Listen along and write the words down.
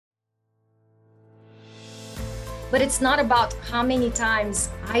But it's not about how many times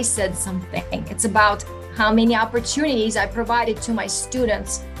I said something. It's about how many opportunities I provided to my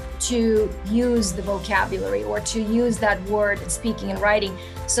students to use the vocabulary or to use that word in speaking and writing.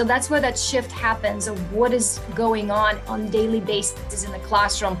 So that's where that shift happens of what is going on daily basis in the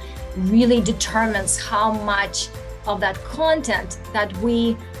classroom really determines how much of that content that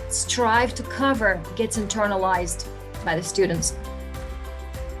we strive to cover gets internalized by the students.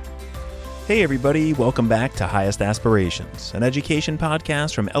 Hey everybody, welcome back to Highest Aspirations, an education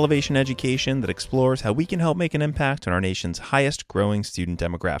podcast from Elevation Education that explores how we can help make an impact on our nation's highest growing student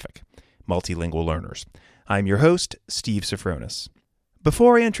demographic, multilingual learners. I'm your host, Steve Sofronis.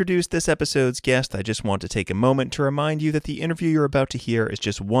 Before I introduce this episode's guest, I just want to take a moment to remind you that the interview you're about to hear is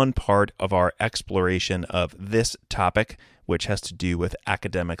just one part of our exploration of this topic, which has to do with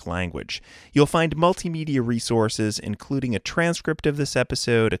academic language. You'll find multimedia resources, including a transcript of this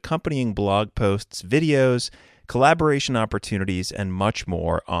episode, accompanying blog posts, videos, collaboration opportunities, and much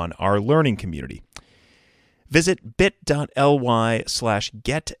more on our learning community. Visit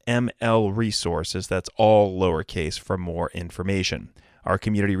bit.ly/getmlresources, that's all lowercase, for more information. Our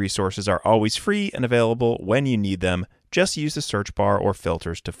community resources are always free and available when you need them. Just use the search bar or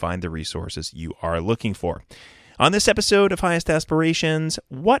filters to find the resources you are looking for. On this episode of Highest Aspirations,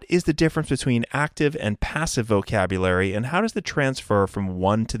 what is the difference between active and passive vocabulary, and how does the transfer from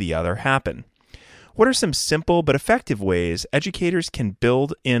one to the other happen? What are some simple but effective ways educators can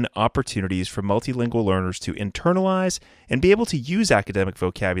build in opportunities for multilingual learners to internalize and be able to use academic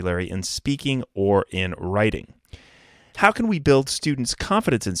vocabulary in speaking or in writing? How can we build students'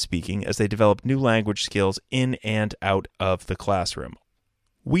 confidence in speaking as they develop new language skills in and out of the classroom?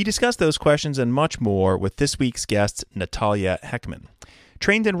 We discuss those questions and much more with this week's guest, Natalia Heckman.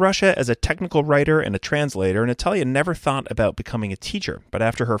 Trained in Russia as a technical writer and a translator, Natalia never thought about becoming a teacher, but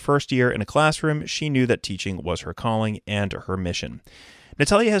after her first year in a classroom, she knew that teaching was her calling and her mission.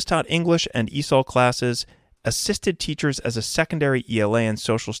 Natalia has taught English and ESOL classes, assisted teachers as a secondary ELA and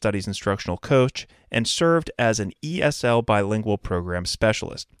social studies instructional coach, and served as an ESL bilingual program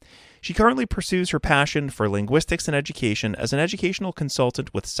specialist. She currently pursues her passion for linguistics and education as an educational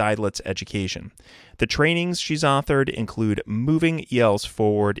consultant with Seidlitz Education. The trainings she's authored include Moving ELs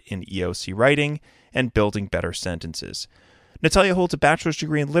Forward in EOC Writing and Building Better Sentences. Natalia holds a bachelor's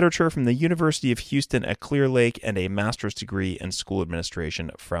degree in literature from the University of Houston at Clear Lake and a master's degree in school administration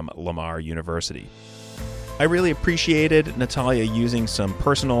from Lamar University. I really appreciated Natalia using some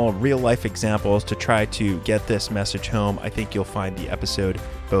personal, real-life examples to try to get this message home. I think you'll find the episode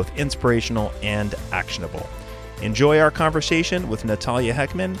both inspirational and actionable. Enjoy our conversation with Natalia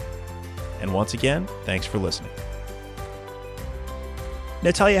Heckman, and once again, thanks for listening.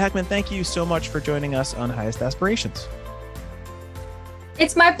 Natalia Heckman, thank you so much for joining us on Highest Aspirations.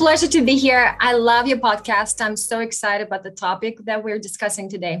 It's my pleasure to be here. I love your podcast. I'm so excited about the topic that we're discussing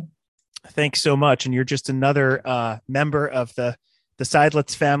today. Thanks so much. And you're just another member of the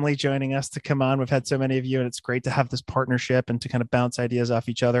Seidlitz family joining us to come on. We've had so many of you, and it's great to have this partnership and to kind of bounce ideas off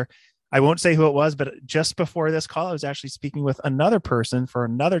each other. I won't say who it was, but just before this call, I was actually speaking with another person for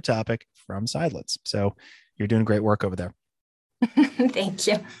another topic from Seidlitz. So you're doing great work over there. Thank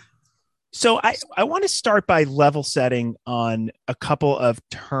you. So I want to start by level setting on a couple of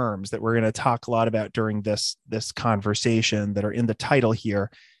terms that we're going to talk a lot about during this conversation that are in the title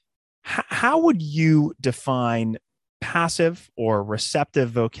here. How would you define passive or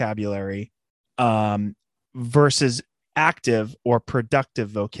receptive vocabulary versus active or productive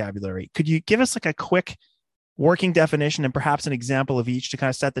vocabulary? Could you give us like a quick working definition and perhaps an example of each to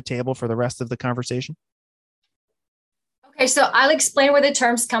kind of set the table for the rest of the conversation? Okay, so I'll explain where the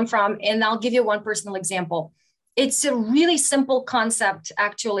terms come from, and I'll give you one personal example. It's a really simple concept,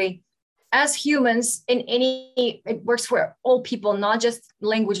 actually. As humans, it works for all people, not just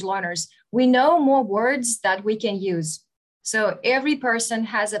language learners. We know more words that we can use. So every person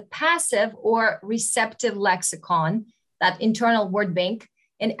has a passive or receptive lexicon, that internal word bank,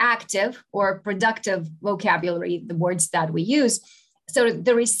 and active or productive vocabulary, the words that we use. So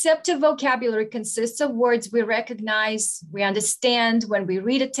the receptive vocabulary consists of words we recognize, we understand when we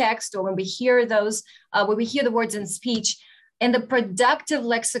read a text or when we hear when we hear the words in speech. And the productive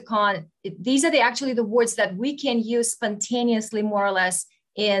lexicon, these are actually the words that we can use spontaneously, more or less,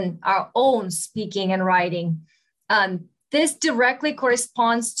 in our own speaking and writing. This directly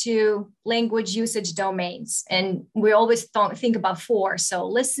corresponds to language usage domains. And we always think about four. So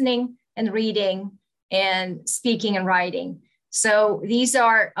listening and reading and speaking and writing. So these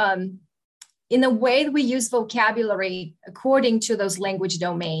are, in the way that we use vocabulary according to those language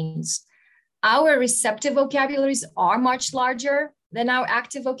domains. Our receptive vocabularies are much larger than our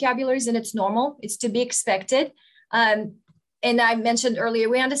active vocabularies, and it's normal. It's to be expected. And I mentioned earlier,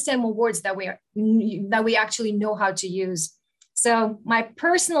 we understand more words that we actually know how to use. So my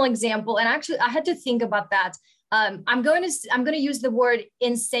personal example, and actually I had to think about that. I'm going to use the word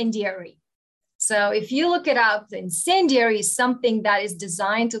incendiary. So if you look it up, incendiary is something that is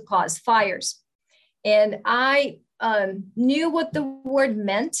designed to cause fires. And I knew what the word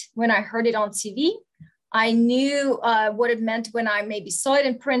meant when I heard it on TV. I knew what it meant when I maybe saw it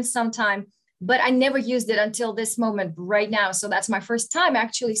in print sometime, but I never used it until this moment right now. So that's my first time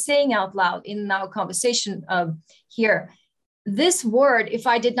actually saying out loud in our conversation here. This word, if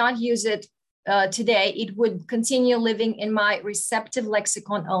I did not use it today, it would continue living in my receptive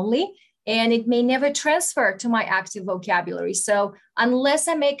lexicon only, and it may never transfer to my active vocabulary. So unless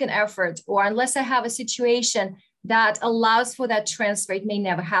I make an effort or unless I have a situation that allows for that transfer, it may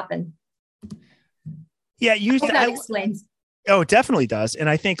never happen. Yeah, that explains. Oh, it definitely does. And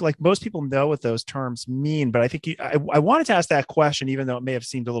I think like most people know what those terms mean, but I think I wanted to ask that question, even though it may have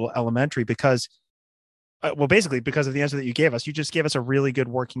seemed a little elementary, because, basically because of the answer that you gave us. You just gave us a really good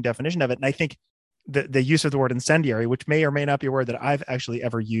working definition of it. And I think the use of the word incendiary, which may or may not be a word that I've actually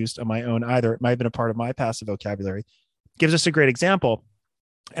ever used on my own either, it might have been a part of my passive vocabulary, gives us a great example.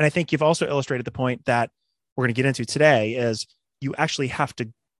 And I think you've also illustrated the point that we're going to get into today is you actually have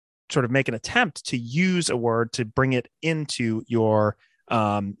to sort of make an attempt to use a word to bring it into your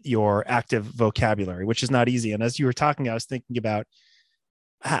active vocabulary, which is not easy. And as you were talking, I was thinking about,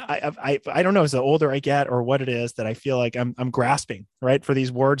 I don't know, as the older I get or what it is that I feel like I'm grasping, right, for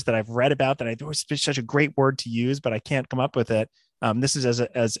these words that I've read about that I thought was such a great word to use, but I can't come up with it. This is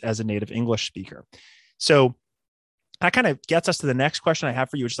as a native English speaker. So that kind of gets us to the next question I have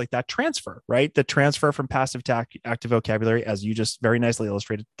for you, which is like that transfer, right? The transfer from passive to active vocabulary, as you just very nicely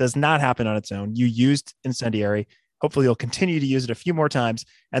illustrated, does not happen on its own. You used incendiary. Hopefully you'll continue to use it a few more times,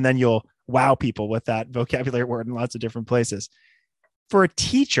 and then you'll wow people with that vocabulary word in lots of different places. For a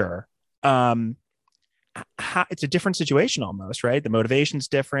teacher, it's a different situation almost, right? The motivation's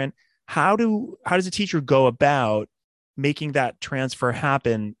different. How does a teacher go about making that transfer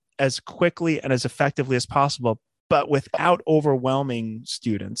happen as quickly and as effectively as possible, but without overwhelming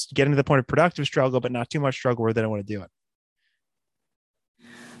students, getting to the point of productive struggle, but not too much struggle where they don't want to do it?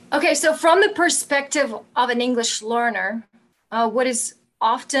 Okay, so from the perspective of an English learner, what is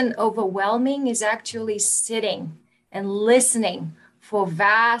often overwhelming is actually sitting and listening for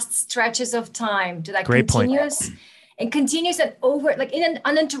vast stretches of time to that Great continuous point. And continuous and like in an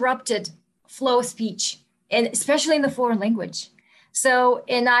uninterrupted flow of speech, and especially in the foreign language. So,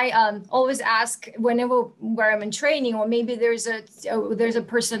 and I always ask whenever where I'm in training, or maybe there's a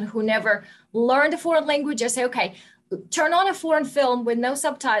person who never learned a foreign language, I say, okay, turn on a foreign film with no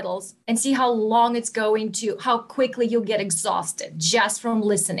subtitles and see how long it's going to, how quickly you'll get exhausted just from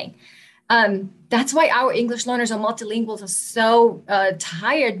listening. That's why our English learners or multilinguals are so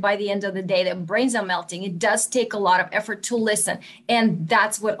tired by the end of the day. Their brains are melting. It does take a lot of effort to listen, and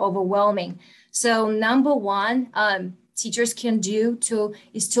that's what overwhelming. So number one, teachers can do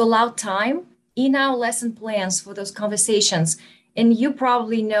is to allow time in our lesson plans for those conversations. And you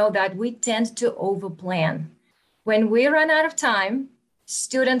probably know that we tend to overplan. When we run out of time,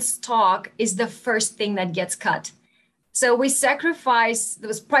 students' talk is the first thing that gets cut. So we sacrifice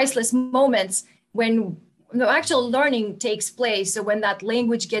those priceless moments when the actual learning takes place. So when that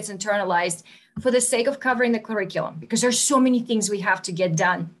language gets internalized for the sake of covering the curriculum, because there's so many things we have to get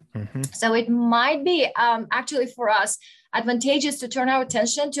done. Mm-hmm. So it might be actually for us advantageous to turn our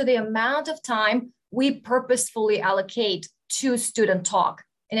attention to the amount of time we purposefully allocate to student talk.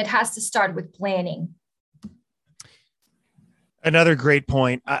 And it has to start with planning. Another great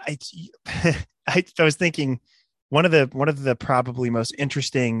point. I was thinking one of the probably most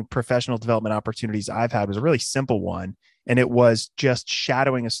interesting professional development opportunities I've had was a really simple one. And it was just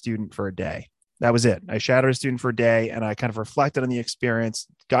shadowing a student for a day. That was it. I shadowed a student for a day and I kind of reflected on the experience,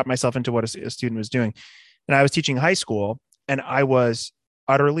 got myself into what a student was doing. And I was teaching high school and I was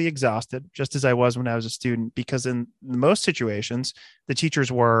utterly exhausted, just as I was when I was a student, because in most situations, the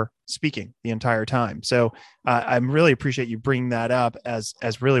teachers were speaking the entire time. So I really appreciate you bringing that up as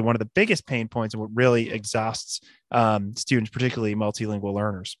really one of the biggest pain points and what really exhausts students, particularly multilingual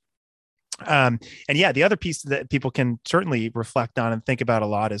learners. And yeah, the other piece that people can certainly reflect on and think about a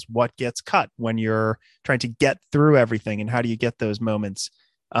lot is what gets cut when you're trying to get through everything and how do you get those moments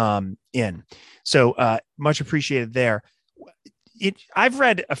in. So much appreciated there. I've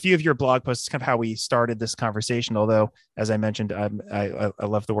read a few of your blog posts, kind of how we started this conversation, although, as I mentioned, I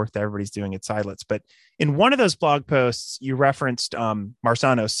love the work that everybody's doing at Silence. But in one of those blog posts, you referenced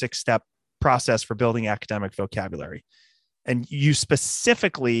Marsano's 6-step process for building academic vocabulary. And you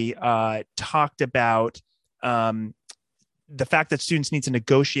specifically talked about the fact that students need to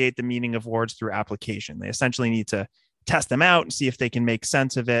negotiate the meaning of words through application. They essentially need to test them out and see if they can make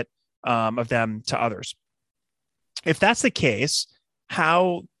sense of it, of them to others. If that's the case,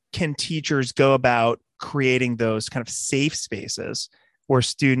 how can teachers go about creating those kind of safe spaces where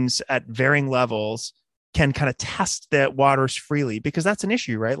students at varying levels can kind of test the waters freely? Because that's an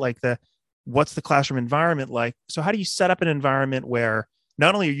issue, right? Like what's the classroom environment like? So how do you set up an environment where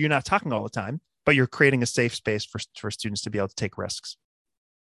not only are you not talking all the time, but you're creating a safe space for students to be able to take risks?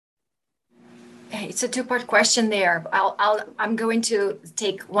 It's a two-part question there. I'm going to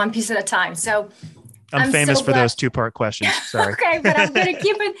take one piece at a time. So I'm famous for those two-part questions. Sorry. Okay, but I'm going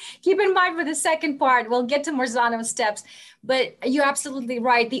to keep in mind for the second part. We'll get to Marzano steps, but you're absolutely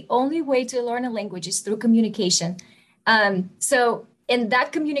right. The only way to learn a language is through communication. And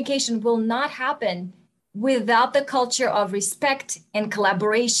that communication will not happen without the culture of respect and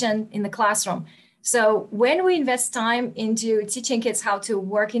collaboration in the classroom. So when we invest time into teaching kids how to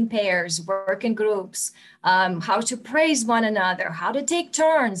work in pairs, work in groups, how to praise one another, how to take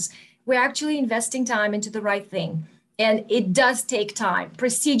turns, we're actually investing time into the right thing. And it does take time.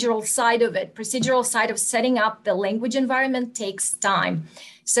 Procedural side of setting up the language environment takes time.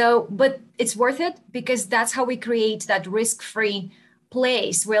 So, but it's worth it because that's how we create that risk-free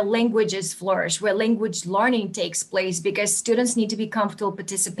place where languages flourish, where language learning takes place, because students need to be comfortable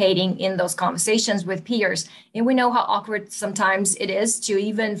participating in those conversations with peers. And we know how awkward sometimes it is to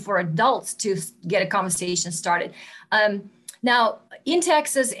even for adults to get a conversation started. Now in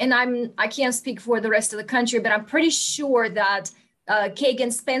Texas, and I can't speak for the rest of the country, but I'm pretty sure that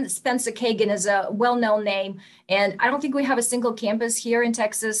Spencer Kagan is a well-known name. And I don't think we have a single campus here in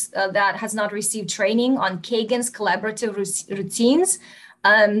Texas that has not received training on Kagan's collaborative routines.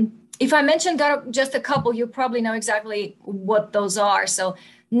 If I mentioned just a couple, you probably know exactly what those are. So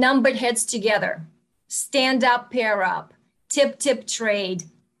numbered heads together, stand up, pair up, tip trade.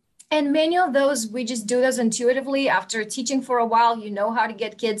 And many of those, we just do those intuitively. After teaching for a while, you know how to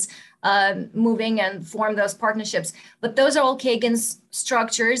get kids moving and form those partnerships. But those are all Kagan's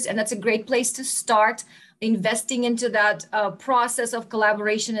structures, and that's a great place to start investing into that process of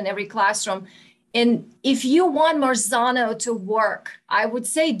collaboration in every classroom. And if you want Marzano to work, I would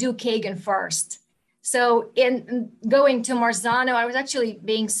say do Kagan first. So in going to Marzano, I was actually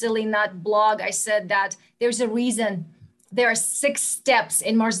being silly in that blog. I said that there's a reason there are 6 steps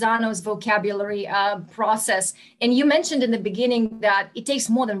in Marzano's vocabulary process. And you mentioned in the beginning that it takes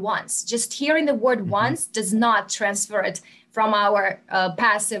more than once. Just hearing the word once does not transfer it from our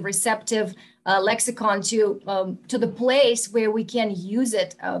passive receptive lexicon to the place where we can use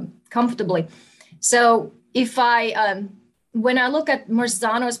it comfortably. So when I look at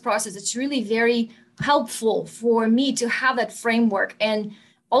Marzano's process, it's really very helpful for me to have that framework. And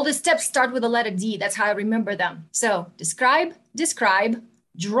all the steps start with the letter D. That's how I remember them. So describe,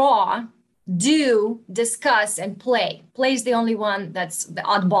 draw, do, discuss, and play. Play is the only one that's the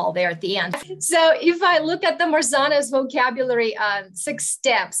oddball there at the end. So if I look at the Marzano's vocabulary 6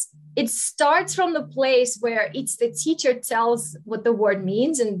 steps, it starts from the place where it's the teacher tells what the word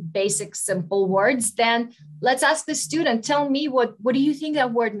means in basic, simple words. Then let's ask the student, tell me what do you think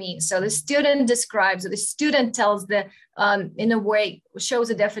that word means? So the student describes, or the student tells in a way, shows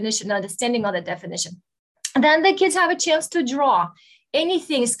a definition, understanding of the definition. And then the kids have a chance to draw.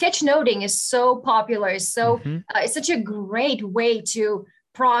 Anything, sketchnoting is so popular. It's such a great way to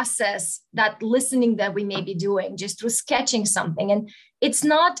process that listening that we may be doing just through sketching something. And it's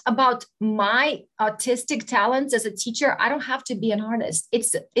not about my artistic talents as a teacher. I don't have to be an artist.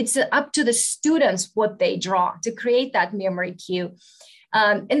 It's up to the students what they draw to create that memory cue.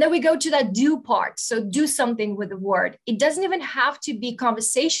 And then we go to that do part. So do something with the word. It doesn't even have to be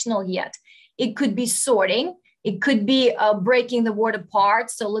conversational yet. It could be sorting. It could be breaking the word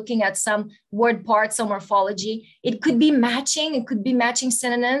apart. So looking at some word parts, some morphology. It could be matching. It could be matching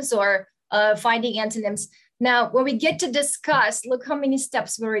synonyms or finding antonyms. Now, when we get to discuss, look how many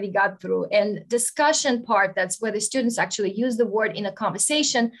steps we already got through. And discussion part, that's where the students actually use the word in a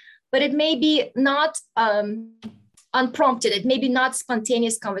conversation, but it may be not unprompted. It may be not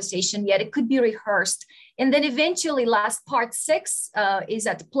spontaneous conversation yet. It could be rehearsed. And then eventually last part 6 is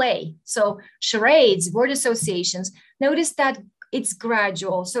at play. So charades, word associations. Notice that it's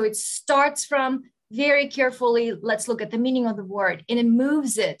gradual. So it starts from very carefully, let's look at the meaning of the word, and it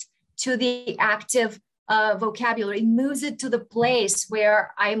moves it to the active vocabulary. It moves it to the place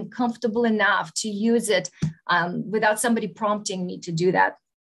where I'm comfortable enough to use it without somebody prompting me to do that.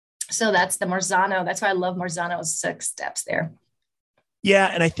 So that's the Marzano. That's why I love Marzano's 6 steps there. Yeah.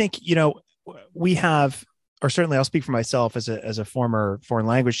 And I think, we have, or certainly I'll speak for myself as a former foreign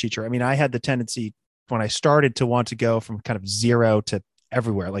language teacher. I mean, I had the tendency when I started to want to go from kind of zero to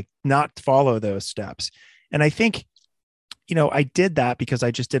everywhere, like not follow those steps. And I think, I did that because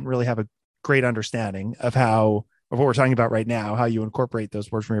I just didn't really have a great understanding of what we're talking about right now, how you incorporate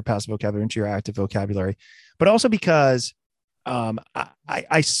those words from your passive vocabulary into your active vocabulary, but also because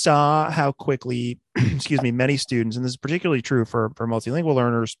I saw how quickly, excuse me, many students, and this is particularly true for multilingual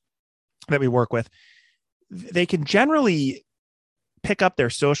learners that we work with, they can generally pick up their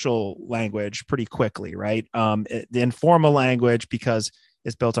social language pretty quickly, right? The informal language, because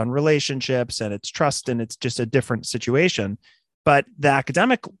it's built on relationships and it's trust and it's just a different situation. But the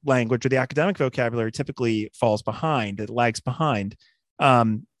academic language or the academic vocabulary typically falls behind, it lags behind,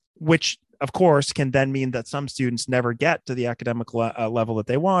 which of course can then mean that some students never get to the academic level that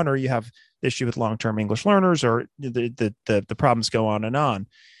they want, or you have the issue with long-term English learners, or the problems go on and on.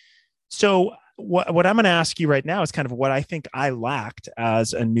 So what I'm going to ask you right now is kind of what I think I lacked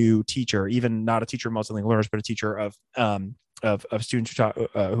as a new teacher, even not a teacher of multilingual learners, but a teacher of students who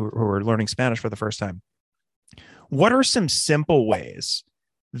are learning Spanish for the first time. What are some simple ways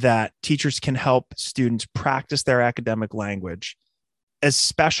that teachers can help students practice their academic language,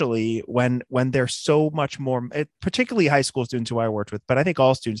 especially when they're so much more, particularly high school students who I worked with, but I think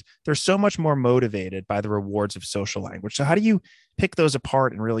all students, they're so much more motivated by the rewards of social language. So how do you pick those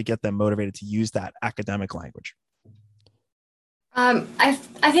apart and really get them motivated to use that academic language? I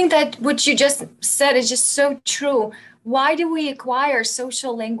think that what you just said is just so true. Why do we acquire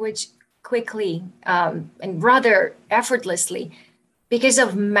social language quickly and rather effortlessly? Because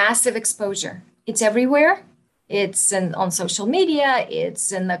of massive exposure. It's everywhere. It's on social media.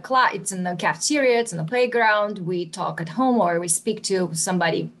 It's in the class. It's in the cafeteria. It's in the playground. We talk at home, or we speak to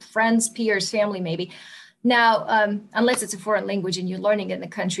somebody, friends, peers, family, maybe. Now, unless it's a foreign language and you're learning in a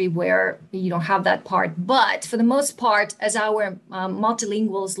country where you don't have that part. But for the most part, as our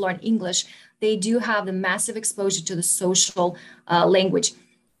multilinguals learn English, they do have the massive exposure to the social language.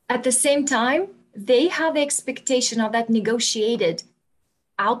 At the same time, they have the expectation of that negotiated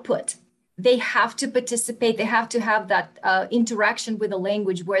output. They have to participate. They have to have that interaction with the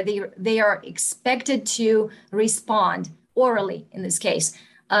language where they are expected to respond orally, in this case.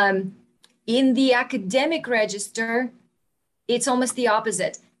 In the academic register, it's almost the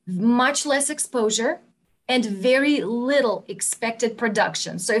opposite. Much less exposure and very little expected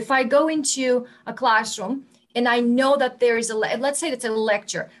production. So if I go into a classroom and I know that there is let's say it's a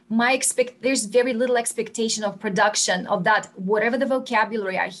lecture, there's very little expectation of production of that. Whatever the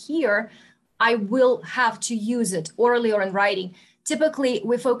vocabulary I hear, I will have to use it orally or in writing. Typically,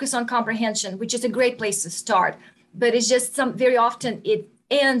 we focus on comprehension, which is a great place to start, but it's just very often it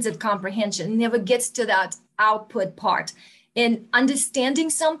ends at comprehension, never gets to that output part. And understanding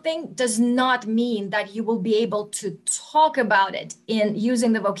something does not mean that you will be able to talk about it in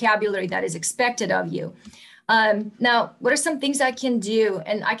using the vocabulary that is expected of you. Now, what are some things I can do?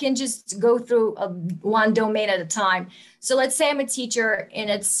 And I can just go through one domain at a time. So let's say I'm a teacher and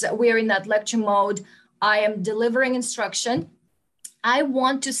we're in that lecture mode. I am delivering instruction. I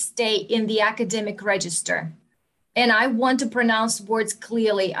want to stay in the academic register and I want to pronounce words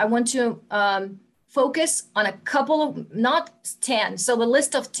clearly. I want to focus on a couple of, not 10. So the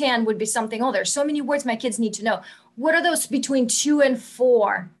list of 10 would be something, there's so many words my kids need to know. What are those between 2 and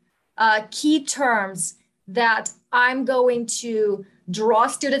 4 key terms that I'm going to draw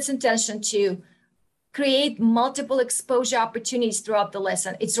students' attention to, create multiple exposure opportunities throughout the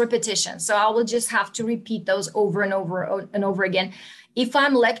lesson? It's repetition. So I will just have to repeat those over and over and over again. If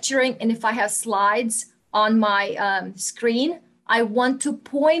I'm lecturing and if I have slides on my screen, I want to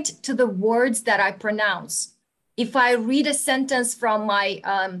point to the words that I pronounce. If I read a sentence from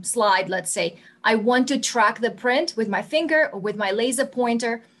my slide, let's say, I want to track the print with my finger or with my laser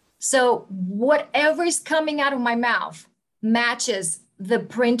pointer. So whatever is coming out of my mouth matches the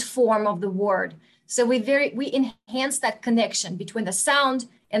print form of the word. So we enhance that connection between the sound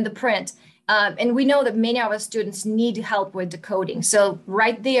and the print. And we know that many of our students need help with decoding. So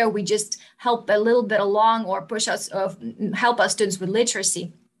right there, we just help a little bit along or help our students with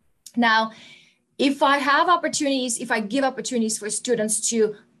literacy. Now, if I give opportunities for students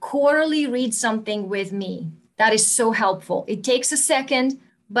to quarterly read something with me, that is so helpful. It takes a second,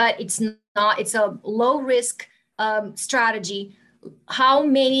 but it's a low risk strategy. How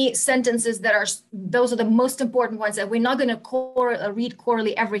many sentences those are the most important ones that we're not going to read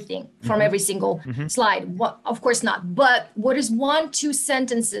quarterly everything from every single slide. Of course not. But what is 1-2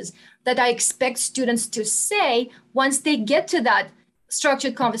 sentences that I expect students to say once they get to that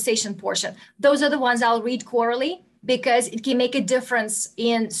structured conversation portion? Those are the ones I'll read quarterly because it can make a difference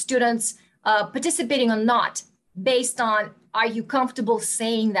in students participating or not based on Are you comfortable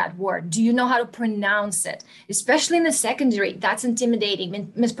saying that word? Do you know how to pronounce it? Especially in the secondary, that's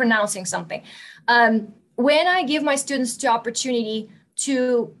intimidating, mispronouncing something. When I give my students the opportunity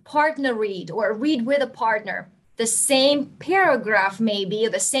to partner read or read with a partner, the same paragraph maybe, or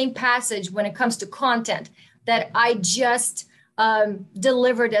the same passage when it comes to content that I just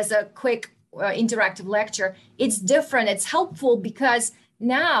delivered as a quick interactive lecture, it's different. It's helpful because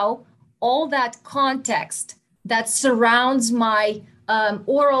now all that context that surrounds my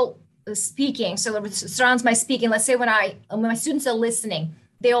oral speaking, so it surrounds my speaking. Let's say when my students are listening,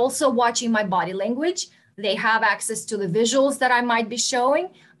 they're also watching my body language. They have access to the visuals that I might be showing.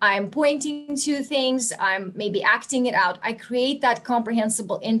 I'm pointing to things. I'm maybe acting it out. I create that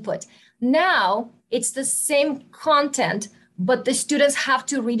comprehensible input. Now it's the same content, but the students have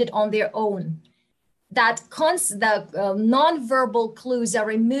to read it on their own. The nonverbal clues are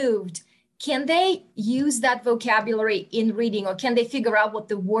removed. Can they use that vocabulary in reading, or can they figure out what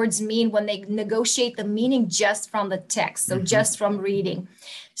the words mean when they negotiate the meaning just from the text, so just from reading?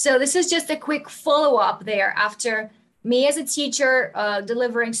 So this is just a quick follow-up there after me as a teacher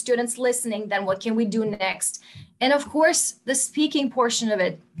delivering, students listening, then what can we do next? And of course, the speaking portion of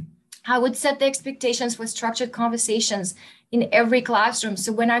it, I would set the expectations for structured conversations in every classroom.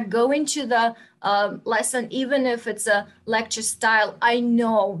 So when I go into the lesson, even if it's a lecture style, I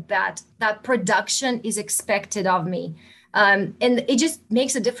know that production is expected of me. And it just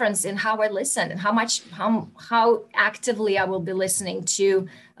makes a difference in how I listen and how actively I will be listening to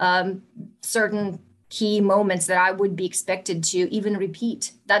certain key moments that I would be expected to even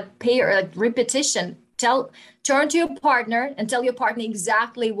repeat. That repetition. Turn to your partner and tell your partner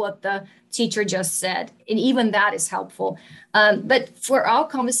exactly what the teacher just said. And even that is helpful. But for our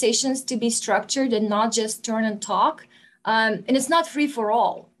conversations to be structured and not just turn and talk, and it's not free for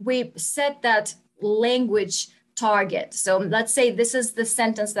all. We set that language target. So let's say this is the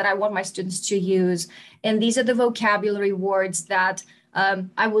sentence that I want my students to use. And these are the vocabulary words that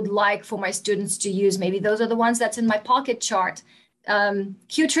I would like for my students to use. Maybe those are the ones that's in my pocket chart.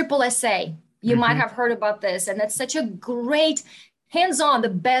 QSSA. You might have heard about this, and that's such a great hands-on, the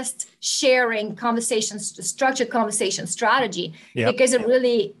best sharing conversations, structured conversation strategy, because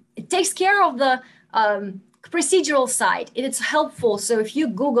it takes care of the procedural side. It's helpful. So if you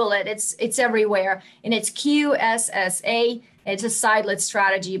Google it, it's everywhere, and it's QSSA. It's a side-led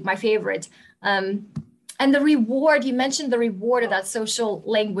strategy, my favorite. And the reward, you mentioned the reward of that social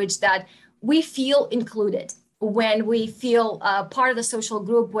language, that we feel included when we feel part of the social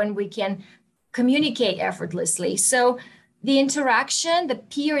group, when we can communicate effortlessly. So the interaction, the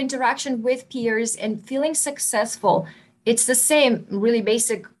peer interaction with peers and feeling successful, it's the same really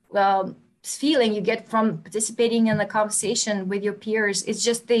basic feeling you get from participating in the conversation with your peers. It's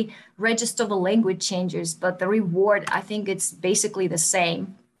just the register of the language changes, but the reward, I think it's basically the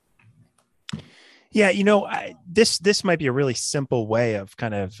same. Yeah, this might be a really simple way of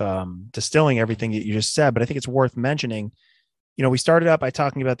kind of distilling everything that you just said, but I think it's worth mentioning. We started out by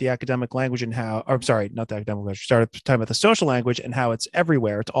talking about the academic language and how, or sorry, not the academic language, we started talking about the social language and how it's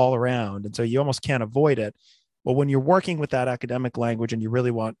everywhere, it's all around. And so you almost can't avoid it. Well, when you're working with that academic language and you really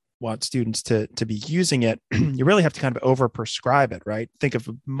want students to be using it, you really have to kind of over prescribe it, right? Think of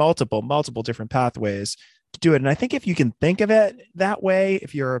multiple different pathways to do it. And I think if you can think of it that way,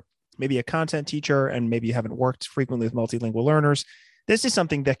 if you're maybe a content teacher and maybe you haven't worked frequently with multilingual learners, this is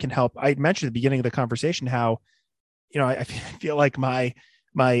something that can help. I mentioned at the beginning of the conversation how, I feel like the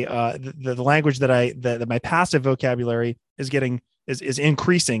language that my passive vocabulary is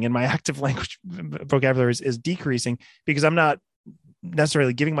increasing and my active language vocabulary is decreasing because I'm not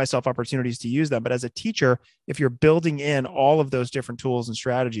necessarily giving myself opportunities to use them. But as a teacher, if you're building in all of those different tools and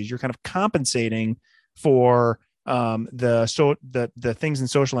strategies, you're kind of compensating for the things in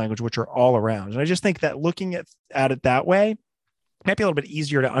social language, which are all around. And I just think that looking at it that way might be a little bit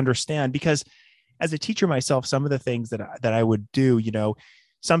easier to understand, because as a teacher myself, some of the things that I would do,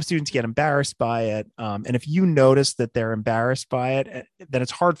 some students get embarrassed by it. And if you notice that they're embarrassed by it, then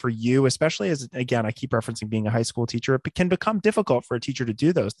it's hard for you, especially as, again, I keep referencing being a high school teacher. It can become difficult for a teacher to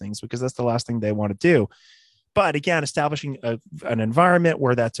do those things because that's the last thing they want to do. But again, establishing an environment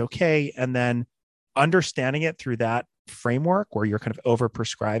where that's okay, and then understanding it through that framework where you're kind of over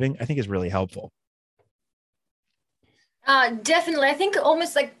prescribing, I think is really helpful. Definitely. I think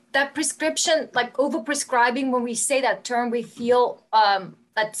almost like that prescription, like over prescribing, when we say that term, we feel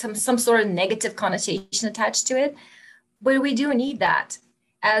that some sort of negative connotation attached to it, but we do need that.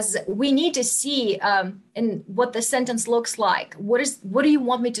 as we need to see and what the sentence looks like. What do you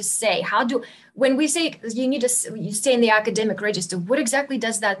want me to say? When we say you stay in the academic register, what exactly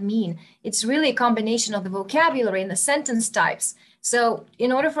does that mean? It's really a combination of the vocabulary and the sentence types. So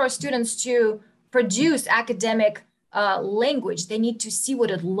in order for our students to produce academic language, they need to see what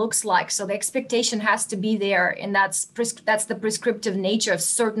it looks like. So the expectation has to be there, and that's the prescriptive nature of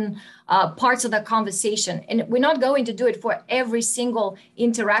certain parts of the conversation. And we're not going to do it for every single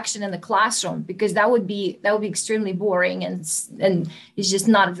interaction in the classroom, because that would be extremely boring and it's just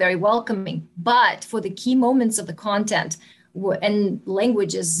not very welcoming. But for the key moments of the content, and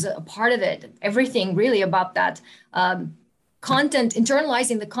language is a part of it, everything really about that. Content,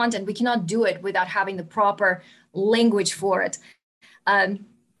 internalizing the content, we cannot do it without having the proper language for it.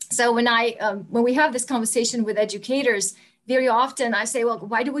 So when we have this conversation with educators, very often I say, well,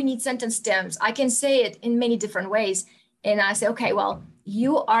 why do we need sentence stems? I can say it in many different ways. And I say, okay, well,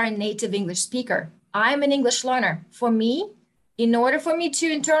 you are a native English speaker. I'm an English learner. For me, in order for me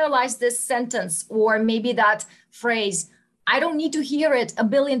to internalize this sentence or maybe that phrase, I don't need to hear it a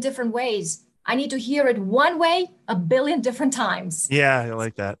billion different ways. I need to hear it one way, a billion different times. Yeah, I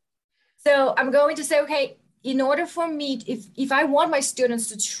like that. So I'm going to say, okay, in order for me, if I want my students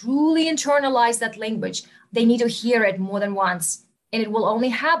to truly internalize that language, they need to hear it more than once. And it will only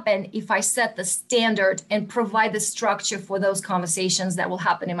happen if I set the standard and provide the structure for those conversations that will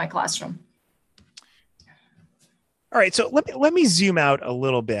happen in my classroom. All right, so let me zoom out a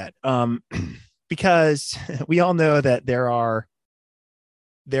little bit, because we all know that there are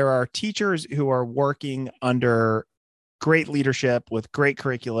teachers who are working under great leadership with great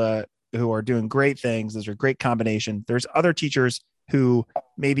curricula, who are doing great things. Those are a great combination. There's other teachers who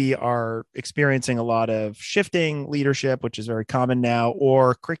maybe are experiencing a lot of shifting leadership, which is very common now,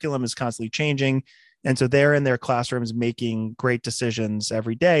 or curriculum is constantly changing. And so they're in their classrooms making great decisions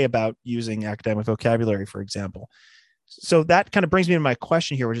every day about using academic vocabulary, for example. So that kind of brings me to my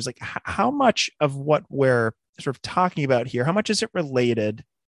question here, which is like, how much of what we're sort of talking about here, how much is it related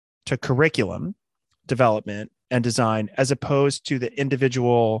to curriculum development and design, as opposed to the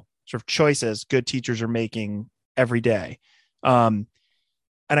individual sort of choices good teachers are making every day? And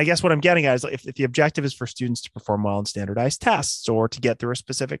I guess what I'm getting at is, if the objective is for students to perform well in standardized tests or to get through a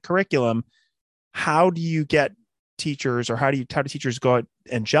specific curriculum, how do you get teachers, or how do teachers go out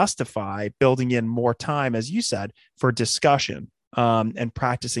and justify building in more time, as you said, for discussion and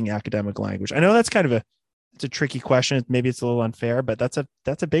practicing academic language? I know that's kind of it's a tricky question. Maybe it's a little unfair, but that's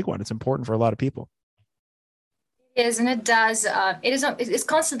a big one. It's important for a lot of people. It is, and it does. It's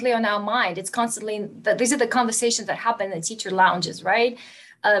constantly on our mind. It's constantly these are the conversations that happen in the teacher lounges, right?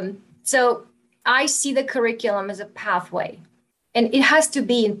 So I see the curriculum as a pathway, and it has to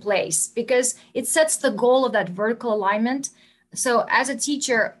be in place because it sets the goal of that vertical alignment. So as a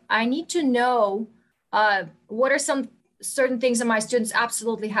teacher, I need to know what are some certain things that my students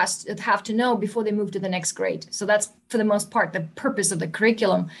absolutely have to know before they move to the next grade. So that's, for the most part, the purpose of the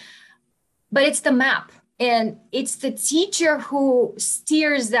curriculum. But it's the map. And it's the teacher who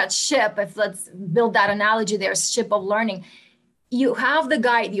steers that ship. If let's build that analogy there, ship of learning. You have the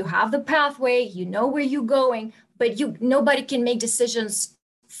guide, you have the pathway, you know where you're going, but nobody can make decisions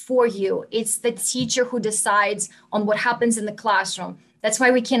for you. It's the teacher who decides on what happens in the classroom. That's why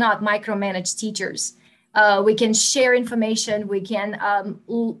we cannot micromanage teachers. We can share information. We can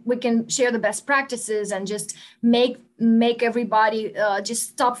share the best practices and just make everybody just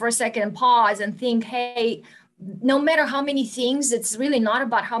stop for a second and pause and think, hey, no matter how many things, it's really not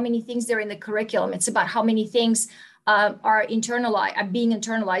about how many things there are in the curriculum. It's about how many things are being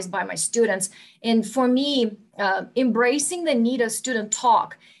internalized by my students. And for me, embracing the need of student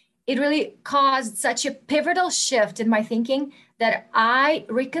talk, it really caused such a pivotal shift in my thinking that I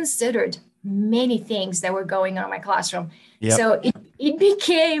reconsidered many things that were going on in my classroom. Yep. So it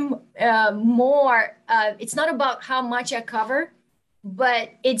became more, it's not about how much I cover, but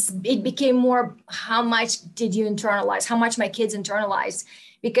it became more, how much did you internalize, how much my kids internalized?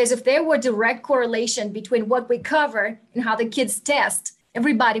 Because if there were direct correlation between what we cover and how the kids test,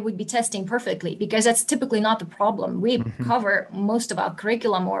 everybody would be testing perfectly, because that's typically not the problem. We cover most of our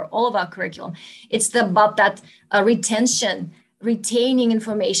curriculum or all of our curriculum. It's about that retention, retaining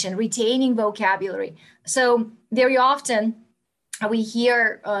information, retaining vocabulary. So very often we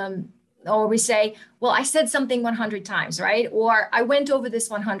hear or we say, well, I said something 100 times, right? Or I went over this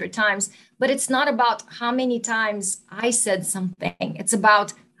 100 times, but it's not about how many times I said something. It's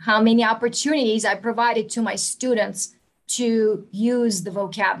about how many opportunities I provided to my students to use the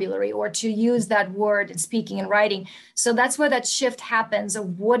vocabulary or to use that word in speaking and writing. So that's where that shift happens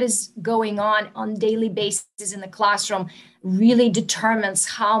of what is going on daily basis in the classroom really determines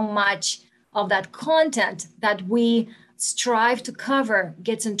how much of that content that we strive to cover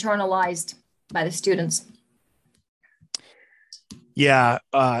gets internalized by the students. Yeah.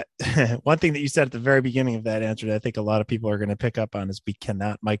 One thing that you said at the very beginning of that answer that I think a lot of people are going to pick up on is we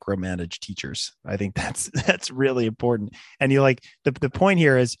cannot micromanage teachers. I think that's really important. And you like the point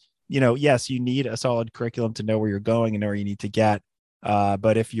here is, yes, you need a solid curriculum to know where you're going and know where you need to get.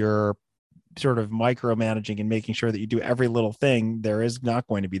 But if you're sort of micromanaging and making sure that you do every little thing, there is not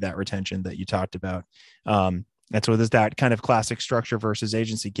going to be that retention that you talked about. And so there's that kind of classic structure versus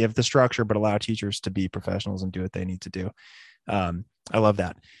agency. Give the structure, but allow teachers to be professionals and do what they need to do. I love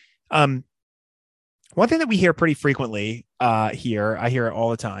that. One thing that we hear pretty frequently here, I hear it all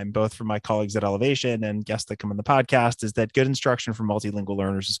the time, both from my colleagues at Elevation and guests that come on the podcast, is that good instruction for multilingual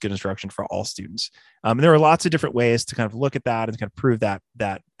learners is good instruction for all students. And there are lots of different ways to kind of look at that and kind of prove that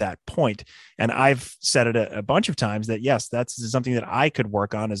point. And I've said it a bunch of times that, yes, that's something that I could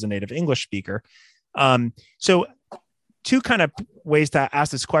work on as a native English speaker. So two kind of ways to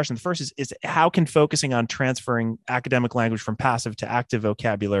ask this question. The first is how can focusing on transferring academic language from passive to active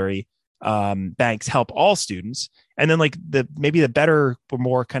vocabulary banks help all students? And then maybe the better or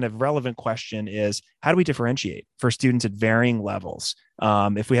more kind of relevant question is, how do we differentiate for students at varying levels?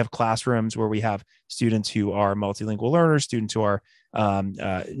 If we have classrooms where we have students who are multilingual learners, students who are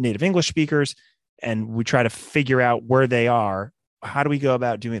native English speakers, and we try to figure out where they are, how do we go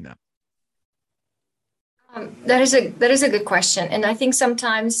about doing that? That is a good question. And I think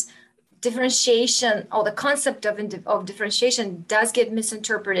sometimes differentiation or the concept of differentiation does get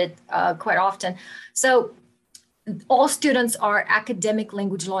misinterpreted quite often. So all students are academic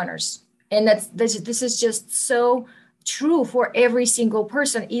language learners. And this is just so true for every single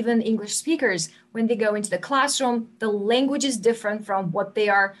person, even English speakers. When they go into the classroom, the language is different from what they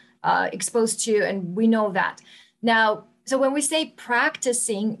are exposed to. And we know that. Now, so when we say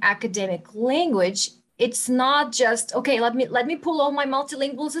practicing academic language, it's not just, okay, let me pull all my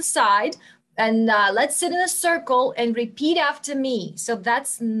multilinguals aside and let's sit in a circle and repeat after me. So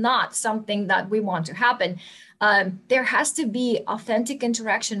that's not something that we want to happen. There has to be authentic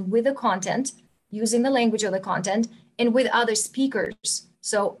interaction with the content, using the language of the content, and with other speakers,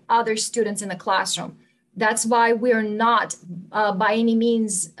 so other students in the classroom. That's why we're not by any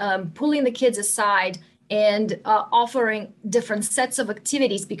means pulling the kids aside and offering different sets of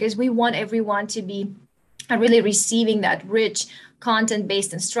activities, because we want everyone to be really receiving that rich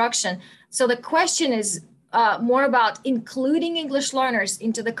content-based instruction. So the question is more about including English learners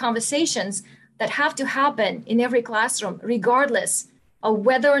into the conversations that have to happen in every classroom, regardless of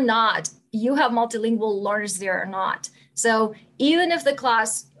whether or not you have multilingual learners there or not. So even if the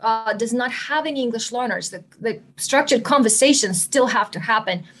class does not have any English learners, the structured conversations still have to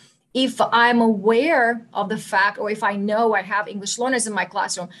happen. If I'm aware of the fact, or if I know I have English learners in my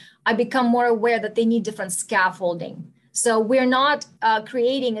classroom, I become more aware that they need different scaffolding. So we're not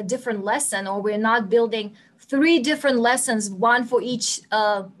creating a different lesson, or we're not building 3 different lessons, one for each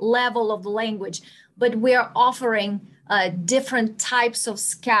level of the language, but we're offering different types of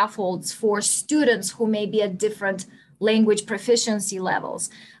scaffolds for students who may be at different language proficiency levels.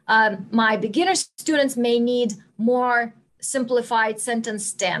 My beginner students may need more simplified sentence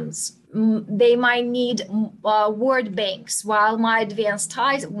stems. They might need word banks, while my advanced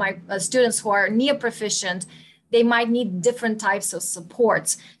students who are near proficient, they might need different types of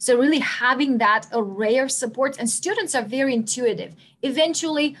supports. So really having that array of supports, and students are very intuitive.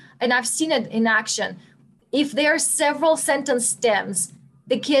 Eventually, and I've seen it in action, if there are several sentence stems,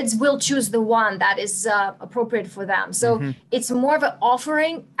 the kids will choose the one that is appropriate for them. So it's more of an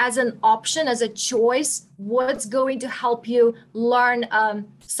offering as an option, as a choice, what's going to help you learn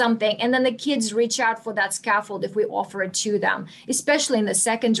something. And then the kids reach out for that scaffold if we offer it to them, especially in the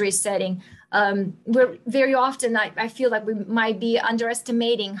secondary setting. We're very often, I feel like we might be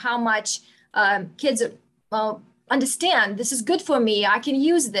underestimating how much kids understand this is good for me. I can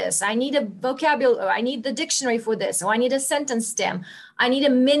use this. I need a vocabulary. I need the dictionary for this. Or I need a sentence stem. I need a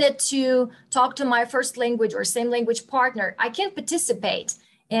minute to talk to my first language or same language partner. I can participate.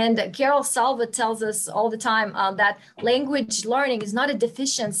 And Carol Salva tells us all the time that language learning is not a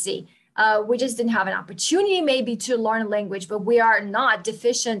deficiency. We just didn't have an opportunity maybe to learn a language, but we are not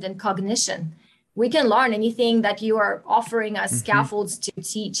deficient in cognition. We can learn anything that you are offering us scaffolds to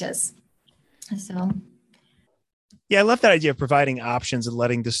teach us. So. Yeah, I love that idea of providing options and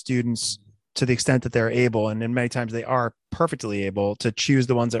letting the students, to the extent that they're able, and then many times they are perfectly able, to choose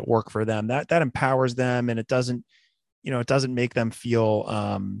the ones that work for them. That empowers them, and it doesn't it doesn't make them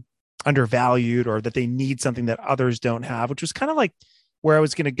feel undervalued, or that they need something that others don't have, which was kind of like where I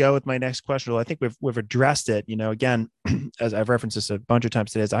was going to go with my next question. Well, I think we've addressed it, again, as I've referenced this a bunch of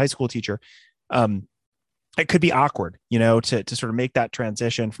times today as a high school teacher. It could be awkward, to sort of make that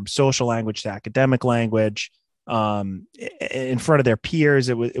transition from social language to academic language in front of their peers.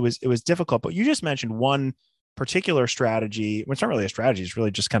 It was difficult, but you just mentioned one particular strategy. Well, it's not really a strategy. It's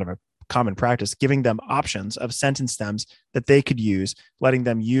really just kind of a common practice, giving them options of sentence stems that they could use, letting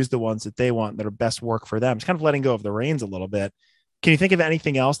them use the ones that they want that are best work for them. It's kind of letting go of the reins a little bit. Can you think of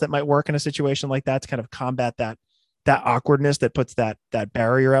anything else that might work in a situation like that to kind of combat that awkwardness that puts that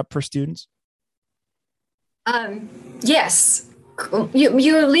barrier up for students? Yes.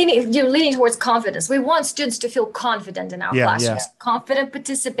 You're leaning towards confidence. We want students to feel confident in our classrooms, confident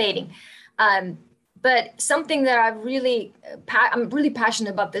participating. But something that I'm really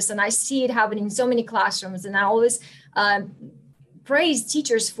passionate about this, and I see it happening in so many classrooms, and I always praise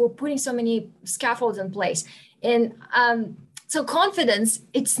teachers for putting so many scaffolds in place. And so confidence,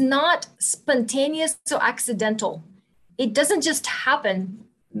 it's not spontaneous or accidental. It doesn't just happen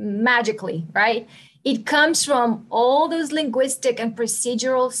magically, right? It comes from all those linguistic and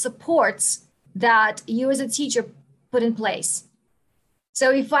procedural supports that you as a teacher put in place.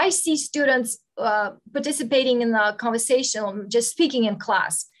 So if I see students participating in the conversation, just speaking in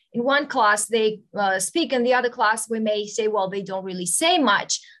class, in one class they speak, in the other class we may say, well, they don't really say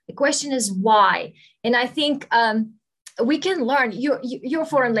much. The question is why? And I think we can learn. You're a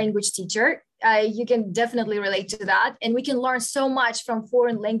foreign language teacher. You can definitely relate to that. And we can learn so much from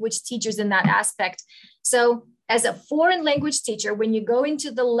foreign language teachers in that aspect. So as a foreign language teacher, when you go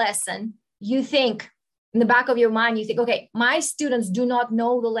into the lesson, you think in the back of your mind, you think, okay, my students do not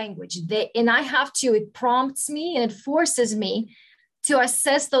know the language. It prompts me and it forces me to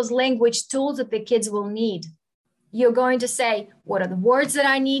assess those language tools that the kids will need. You're going to say, what are the words that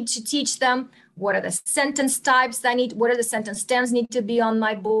I need to teach them? What are the sentence types that I need? What are the sentence stems need to be on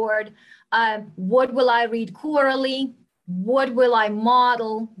my board? What will I read quarterly? What will I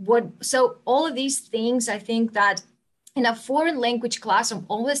model? So all of these things, I think that in a foreign language classroom,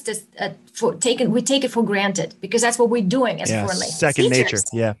 always we take it for granted because that's what we're doing as foreign language second teachers.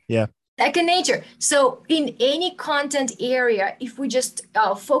 Nature. Yeah. Second nature. So in any content area, if we just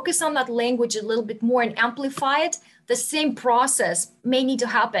focus on that language a little bit more and amplify it, the same process may need to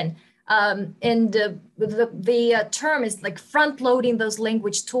happen. And the term is like front loading those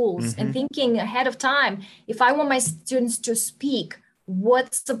language tools and thinking ahead of time. If I want my students to speak,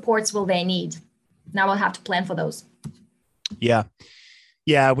 what supports will they need? Now I'll have to plan for those. Yeah,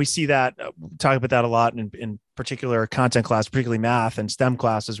 we see that, talk about that a lot in particular content class, particularly math and STEM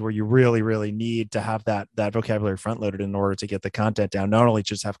classes, where you really, really need to have that vocabulary front loaded in order to get the content down, not only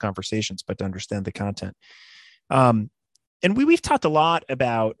just have conversations, but to understand the content. And we've talked a lot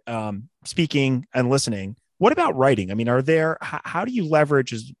about speaking and listening. What about writing? I mean, how do you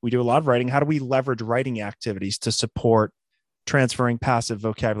leverage, as we do a lot of writing, how do we leverage writing activities to support transferring passive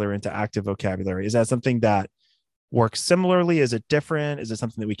vocabulary into active vocabulary? Is that something that works similarly? Is it different? Is it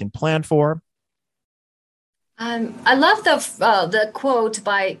something that we can plan for? I love the quote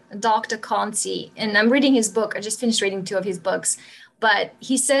by Dr. Conti, and I'm reading his book. I just finished reading 2 of his books, but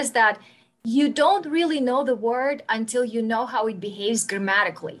he says that you don't really know the word until you know how it behaves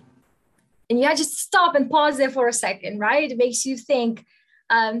grammatically. And you just stop and pause there for a second, right? It makes you think.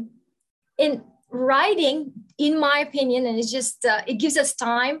 In writing, in my opinion, and it's just, it gives us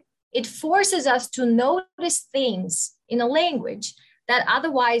time. It forces us to notice things in a language that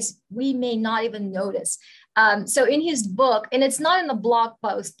otherwise we may not even notice. So in his book, and it's not in the blog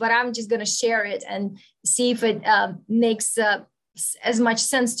post, but I'm just going to share it and see if it makes as much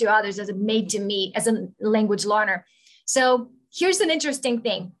sense to others as it made to me as a language learner. So here's an interesting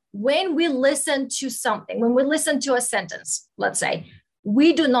thing. When we listen to something, when we listen to a sentence, let's say,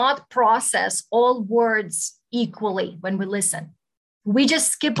 we do not process all words equally when we listen. We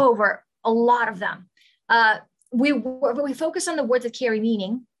just skip over a lot of them. We focus on the words that carry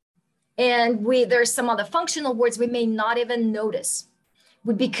meaning, and there's some other functional words we may not even notice,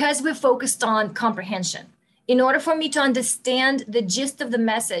 because we're focused on comprehension. In order for me to understand the gist of the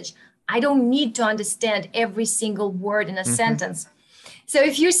message, I don't need to understand every single word in a sentence. So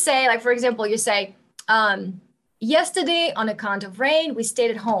if you say, like, for example, you say, yesterday on account of rain, we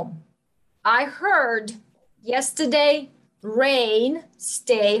stayed at home. I heard yesterday, rain,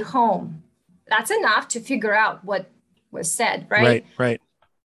 stay home. That's enough to figure out what was said, right? Right.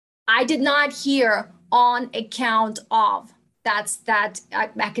 I did not hear on account of. That's that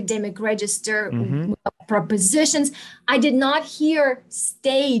academic register prepositions. I did not hear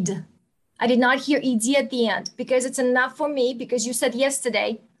stayed. I did not hear ED at the end because it's enough for me because you said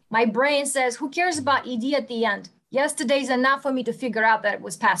yesterday. My brain says, who cares about ED at the end? Yesterday's enough for me to figure out that it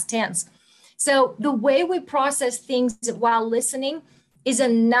was past tense. So the way we process things while listening is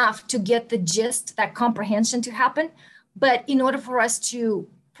enough to get the gist, that comprehension to happen. But in order for us to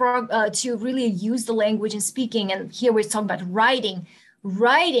really use the language in speaking, and here we're talking about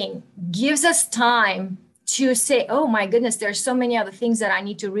writing gives us time to say, oh my goodness, there's so many other things that I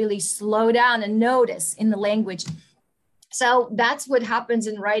need to really slow down and notice in the language. So that's what happens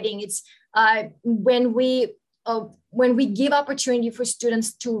in writing. It's when we give opportunity for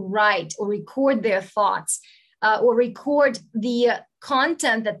students to write or record their thoughts or record the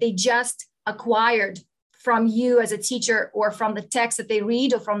content that they just acquired from you as a teacher, or from the text that they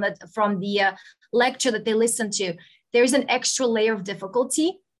read, or from the lecture that they listen to. There's an extra layer of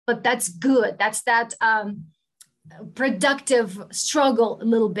difficulty, but that's good. That's that productive struggle a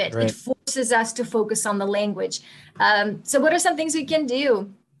little bit. Right. It forces us to focus on the language. So what are some things we can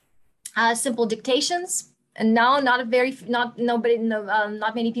do? Simple dictations. And now not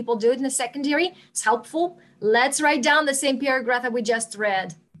many people do it in the secondary. It's helpful. Let's write down the same paragraph that we just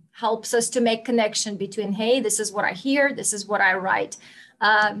read. Helps us to make connection between, hey, this is what I hear, this is what I write.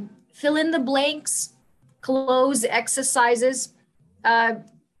 Fill in the blanks, close exercises.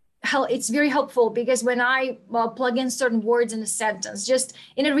 It's very helpful because when I plug in certain words in a sentence,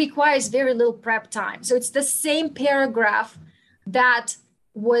 and it requires very little prep time. So it's the same paragraph that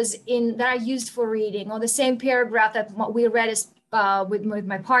I used for reading, or the same paragraph that we read with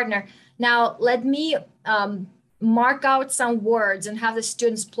my partner. Now let me mark out some words and have the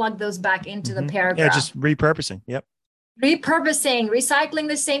students plug those back into the paragraph. Yeah, just repurposing. Yep. Repurposing, recycling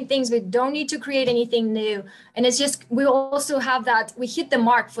the same things. We don't need to create anything new. And it's just, we also have that, we hit the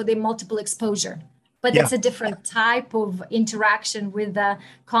mark for the multiple exposure, but it's a different type of interaction with the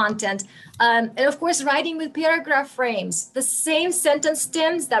content. And of course, writing with paragraph frames, the same sentence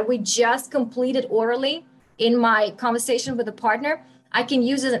stems that we just completed orally in my conversation with a partner, I can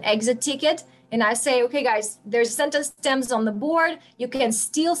use as an exit ticket. And I say, okay, guys, there's sentence stems on the board. You can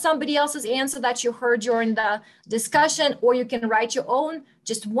steal somebody else's answer that you heard during the discussion, or you can write your own,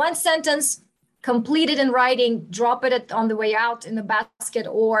 just one sentence, complete it in writing, drop it on the way out in the basket,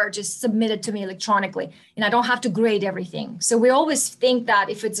 or just submit it to me electronically. And I don't have to grade everything. So we always think that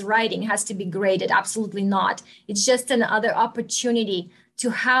if it's writing, it has to be graded. Absolutely not. It's just another opportunity to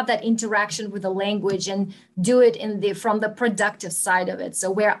have that interaction with the language and do it from the productive side of it.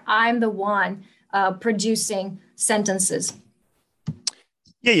 So where I'm the one producing sentences.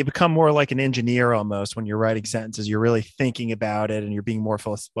 Yeah, you become more like an engineer almost when you're writing sentences. You're really thinking about it, and you're being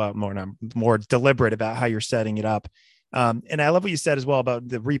more deliberate about how you're setting it up. And I love what you said as well about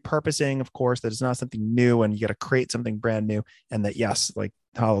the repurposing, of course, that it's not something new and you got to create something brand new. And that, yes, like,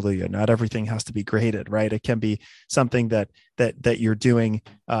 hallelujah, not everything has to be graded, right? It can be something that you're doing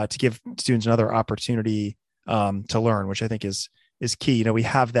to give students another opportunity to learn, which I think is key. You know, we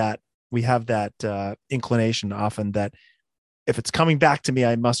have that inclination often that if it's coming back to me,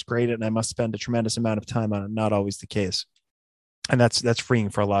 I must grade it and I must spend a tremendous amount of time on it. Not always the case. And that's freeing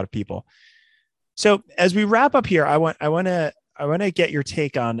for a lot of people. So as we wrap up here, I want to get your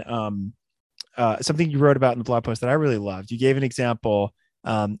take on something you wrote about in the blog post that I really loved. You gave an example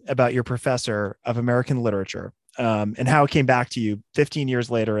about your professor of American literature and how it came back to you 15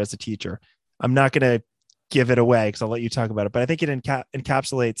 years later as a teacher. I'm not going to give it away because I'll let you talk about it, but I think it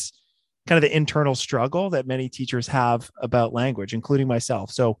encapsulates kind of the internal struggle that many teachers have about language, including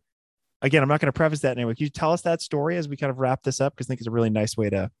myself. So again, I'm not going to preface that anyway. Can you tell us that story as we kind of wrap this up? Because I think it's a really nice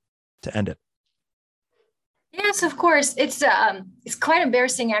way to end it. Yes, of course. It's quite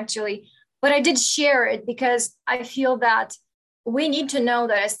embarrassing actually, but I did share it because I feel that we need to know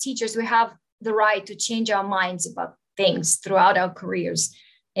that as teachers, we have the right to change our minds about things throughout our careers.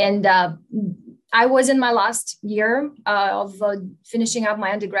 And I was in my last year of finishing up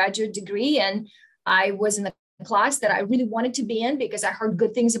my undergraduate degree, and I was in a class that I really wanted to be in because I heard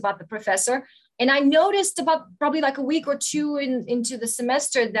good things about the professor. And I noticed about probably like a week or two into the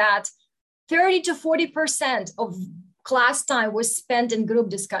semester that 30 to 40% of class time was spent in group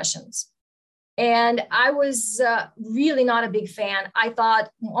discussions. And I was really not a big fan. I thought,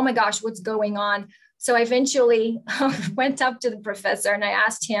 oh my gosh, what's going on? So I eventually went up to the professor and I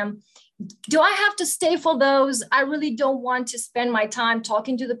asked him, do I have to stay for those? I really don't want to spend my time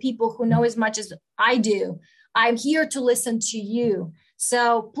talking to the people who know as much as I do. I'm here to listen to you.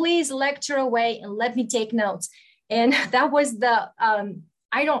 So please lecture away and let me take notes. And that was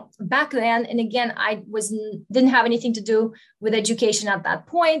back then. And again, didn't have anything to do with education at that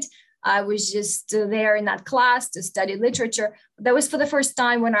point. I was just there in that class to study literature. That was for the first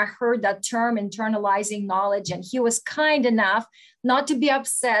time when I heard that term, internalizing knowledge. And he was kind enough not to be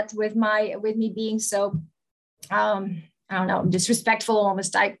upset with me being so, I don't know, disrespectful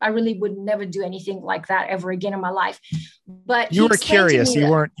almost. I really would never do anything like that ever again in my life. But you were curious. You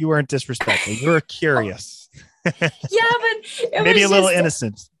weren't disrespectful. You were curious. Yeah, but it maybe was a little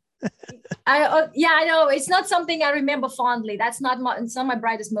innocent. I know it's not something I remember fondly. It's not my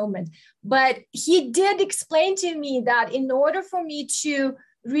brightest moment. But he did explain to me that in order for me to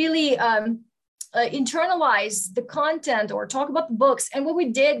really internalize the content or talk about the books, and what we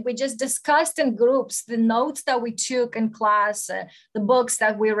did, we just discussed in groups the notes that we took in class, the books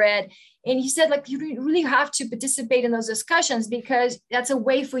that we read. And he said, like, you really have to participate in those discussions, because that's a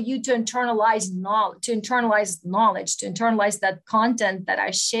way for you to internalize knowledge, to internalize that content that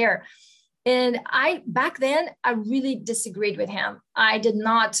I share. And back then, I really disagreed with him. I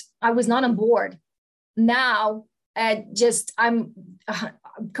was not on board. Now, I'm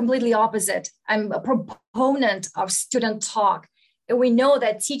completely opposite. I'm a proponent of student talk. And we know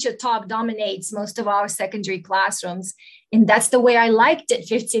that teacher talk dominates most of our secondary classrooms. And that's the way I liked it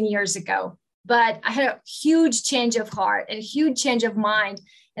 15 years ago. But I had a huge change of heart and a huge change of mind.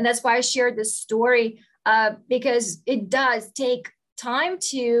 And that's why I shared this story, because it does take time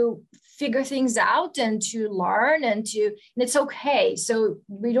to figure things out and to learn and it's okay. So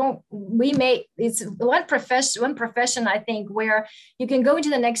it's one profession, I think, where you can go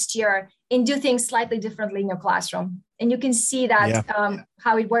into the next year and do things slightly differently in your classroom. And you can see that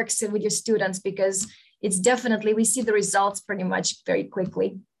how it works with your students, because it's definitely, we see the results pretty much very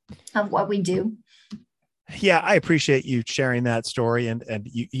quickly of what we do. Yeah, I appreciate you sharing that story, and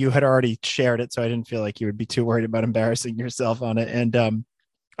you had already shared it, so I didn't feel like you would be too worried about embarrassing yourself on it. And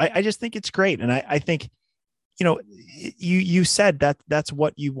I just think it's great. And I think, you said that that's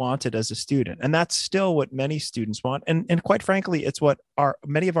what you wanted as a student, and that's still what many students want. And quite frankly, it's what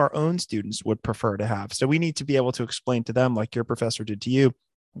many of our own students would prefer to have. So we need to be able to explain to them, like your professor did to you,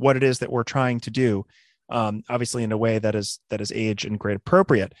 what it is that we're trying to do, obviously in a way that is age and grade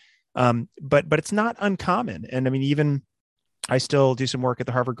appropriate. But it's not uncommon. And I mean, even I still do some work at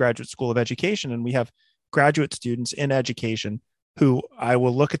the Harvard Graduate School of Education, and we have graduate students in education who I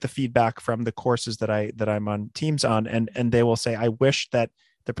will look at the feedback from the courses that I'm on teams on, and they will say, I wish that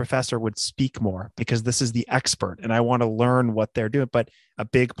the professor would speak more, because this is the expert and I want to learn what they're doing. But a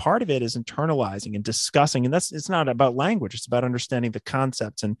big part of it is internalizing and discussing. And it's not about language. It's about understanding the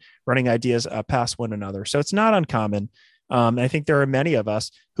concepts and running ideas past one another. So it's not uncommon. I think there are many of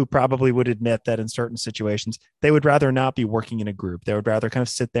us who probably would admit that in certain situations, they would rather not be working in a group. They would rather kind of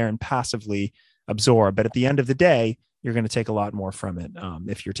sit there and passively absorb. But at the end of the day, you're going to take a lot more from it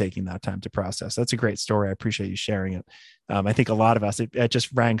if you're taking that time to process. That's a great story. I appreciate you sharing it. I think a lot of us, it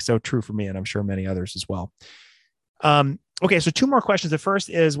just rang so true for me, and I'm sure many others as well. Okay, so 2 more questions. The first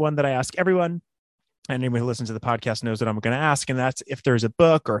is one that I ask everyone, and anyone who listens to the podcast knows that I'm going to ask, and that's if there's a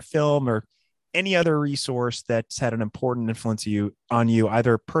book or a film or any other resource that's had an important influence on you,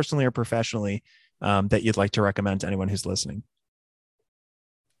 either personally or professionally, that you'd like to recommend to anyone who's listening.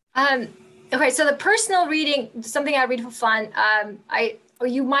 Okay, so the personal reading, something I read for fun.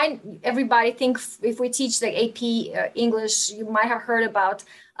 Everybody think if we teach the AP English, you might have heard about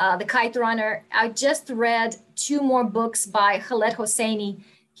The Kite Runner. I just read 2 more books by Khaled Hosseini.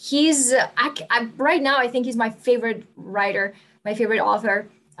 He's right now, I think he's my favorite writer, my favorite author.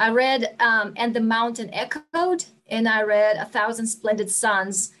 I read And the Mountain Echoed, and I read 1,000 Splendid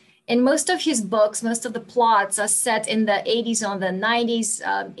Suns. And most of his books, most of the plots are set in the 80s or the 90s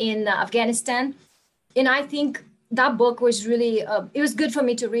in Afghanistan. And I think that book was really, it was good for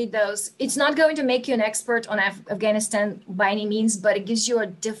me to read those. It's not going to make you an expert on Afghanistan by any means, but it gives you a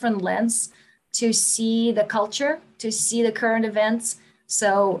different lens to see the culture, to see the current events.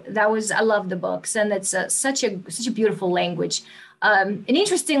 So I love the books, and it's such a beautiful language. And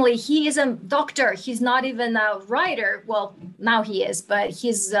interestingly, he is a doctor. He's not even a writer. Well, now he is, but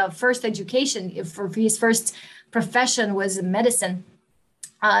his first education for his first profession was medicine.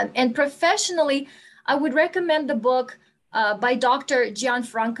 And professionally, I would recommend the book by Dr.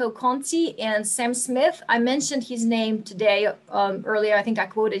 Gianfranco Conti and Sam Smith. I mentioned his name today earlier. I think I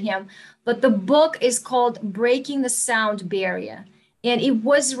quoted him. But the book is called Breaking the Sound Barrier. And it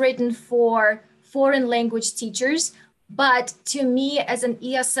was written for foreign language teachers. But to me, as an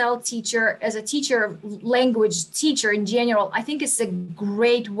ESL teacher, as a teacher, language teacher in general, I think it's a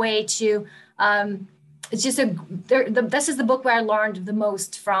great way to, this is the book where I learned the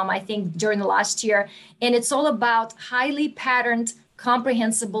most from, I think, during the last year. And it's all about highly patterned,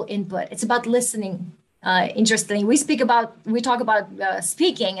 comprehensible input. It's about listening. Interestingly, we talk about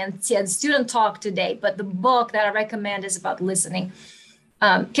speaking and student talk today, but the book that I recommend is about listening.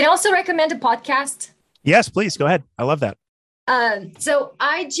 Can I also recommend a podcast? Yes, please go ahead. I love that. So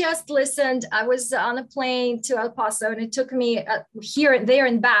I just listened. I was on a plane to El Paso, and it took me here, there,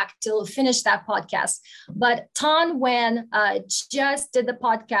 and back to finish that podcast. But Tan Nguyen just did the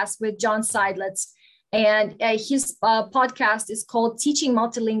podcast with John Seidlitz, and his podcast is called Teaching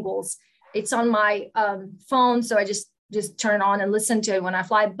Multilinguals. It's on my phone, so I just turn it on and listen to it when I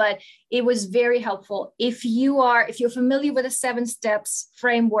fly. But it was very helpful. If you're familiar with the 7 steps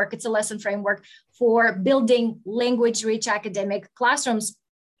framework, it's a lesson framework for building language-rich academic classrooms,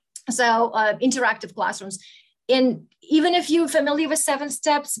 so interactive classrooms. And even if you're familiar with 7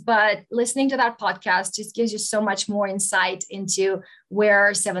 steps, but listening to that podcast just gives you so much more insight into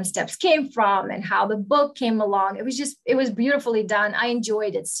where 7 steps came from and how the book came along. It was beautifully done. I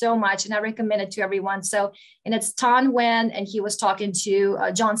enjoyed it so much, and I recommend it to everyone. So, and it's Tan Nguyen, and he was talking to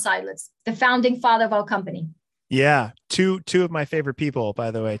John Seidlitz, the founding father of our company. Yeah. Two of my favorite people,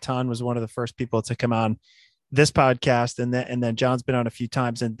 by the way. Tan was one of the first people to come on this podcast. And then John's been on a few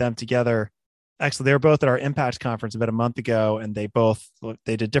times, and them together. Actually, they were both at our Impact conference about a month ago, and they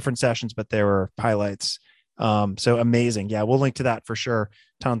did different sessions, but they were highlights. So amazing. Yeah. We'll link to that for sure.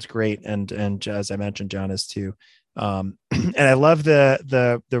 Tan's great. And as I mentioned, John is too. And I love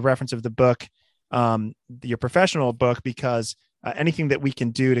the reference of the book, your professional book, because anything that we can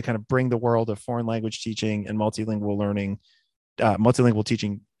do to kind of bring the world of foreign language teaching and multilingual learning, multilingual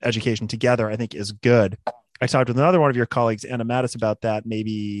teaching education together, I think is good. I talked with another one of your colleagues, Anna Mattis, about that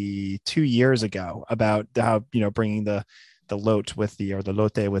maybe 2 years ago, about how, bringing the lote with the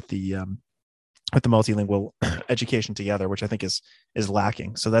multilingual education together, which I think is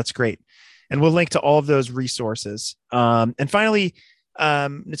lacking. So that's great. And we'll link to all of those resources. And finally,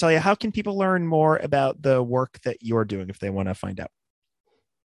 Natalia, how can people learn more about the work that you're doing if they want to find out?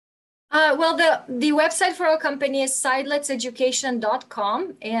 Well, the website for our company is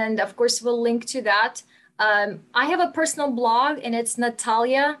seidlitzeducation.com. And of course, we'll link to that. I have a personal blog, and it's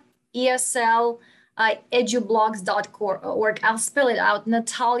Natalia ESL edublogs.org. I'll spell it out.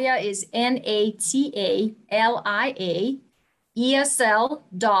 Natalia is NATALIA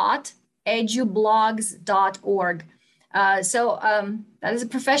ESL.edublogs.org. So that is a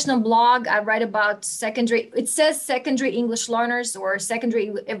professional blog. I write about it says secondary English learners, or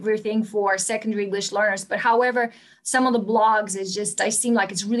secondary everything for secondary English learners. But however, some of the blogs I seem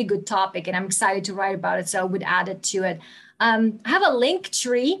like it's a really good topic, and I'm excited to write about it. So I would add it to it. I have a link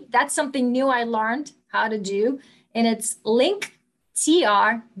tree. That's something new I learned how to do. And it's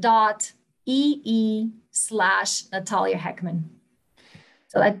linktr.ee/Natalia Heckman.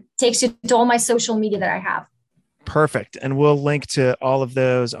 So that takes you to all my social media that I have. Perfect. And we'll link to all of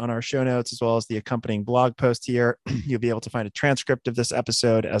those on our show notes, as well as the accompanying blog post here. You'll be able to find a transcript of this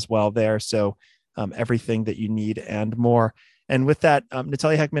episode as well there. So everything that you need and more. And with that,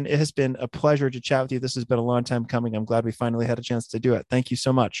 Natalia Heckman, it has been a pleasure to chat with you. This has been a long time coming. I'm glad we finally had a chance to do it. Thank you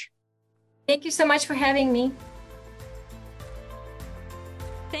so much. Thank you so much for having me.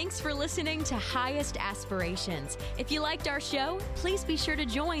 Thanks for listening to Highest Aspirations. If you liked our show, please be sure to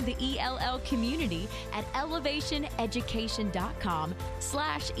join the ELL community at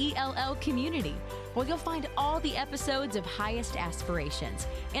elevationeducation.com/ELL community, where you'll find all the episodes of Highest Aspirations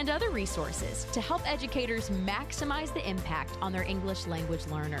and other resources to help educators maximize the impact on their English language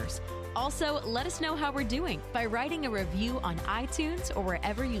learners. Also, let us know how we're doing by writing a review on iTunes or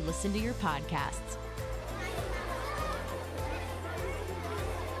wherever you listen to your podcasts.